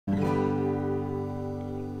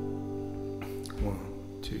1,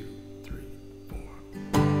 2, 3, 4.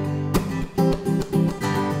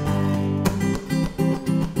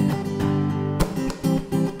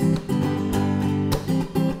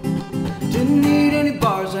 Didn't need any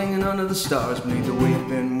bars hanging under the stars beneath the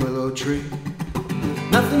weeping willow tree.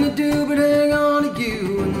 Nothing to do but hang on to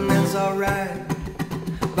you, and that's alright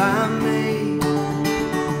by me.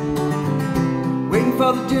 Waiting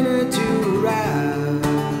for the dinner to arrive.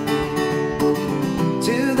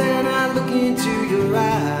 Till then I look into your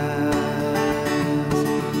eyes.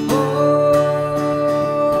 Oh,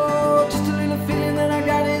 just a little feeling that I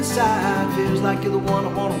got inside. Feels like you're the one I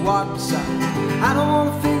wanna walk beside. I don't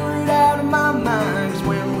wanna figure it out in my mind, 'cause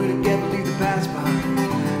when we're together leave the past behind.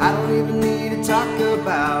 I don't even need to talk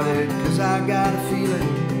about it, 'cause I got a feeling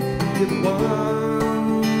you're the one.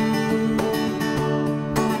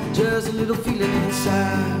 Just a little feeling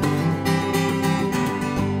inside.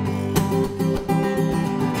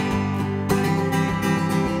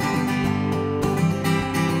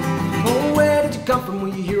 Oh, where did you come from? Were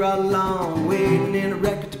you here all along, waiting in a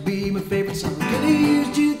record to be my favorite song? Could have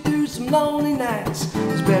used you through some lonely nights.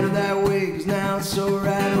 It's better that way, 'cause now it's so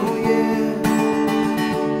right. Oh yeah,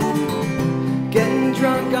 getting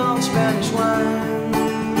drunk on Spanish wine,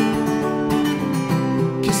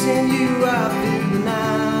 kissing you out through the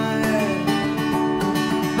night.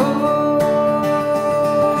 Oh,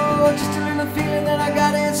 just a little feeling that I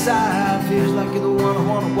got inside. Feels like you're the one I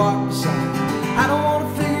wanna walk beside. I don't wanna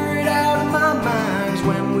figure it out in my mind, 'cause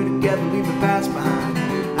when we're together leave the past behind.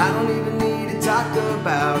 I don't even need to talk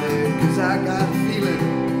about it, 'cause I got a feeling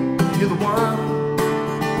you're the one.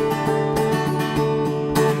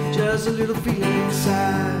 Just a little feeling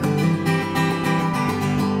inside.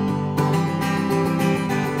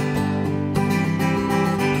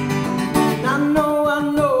 I know, I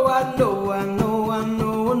know, I know, I know, I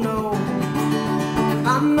know, I know.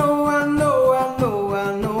 I know, I know, I know,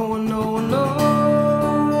 I know, I know, I know.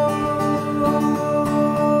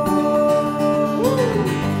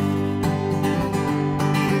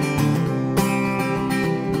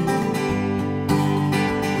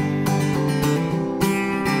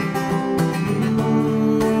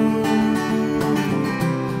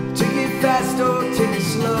 Take it fast or take it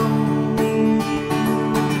slow,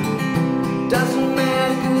 doesn't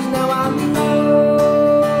matter, 'cause now I know.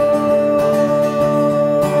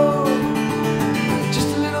 Just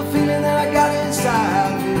a little feeling that I got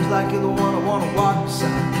inside. Feels like you're the one I wanna walk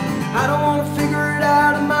beside. I don't wanna figure it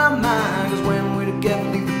out in my mind, 'cause when we're together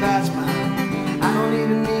leave the past behind. I don't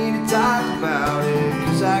even need to talk about it,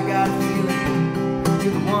 'cause I got a feeling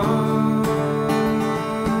you're the one.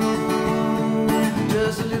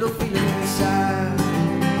 Just a little feeling inside.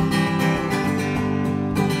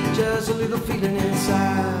 Just a little feeling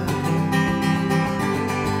inside.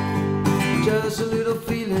 Just a little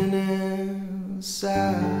feeling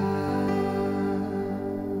inside.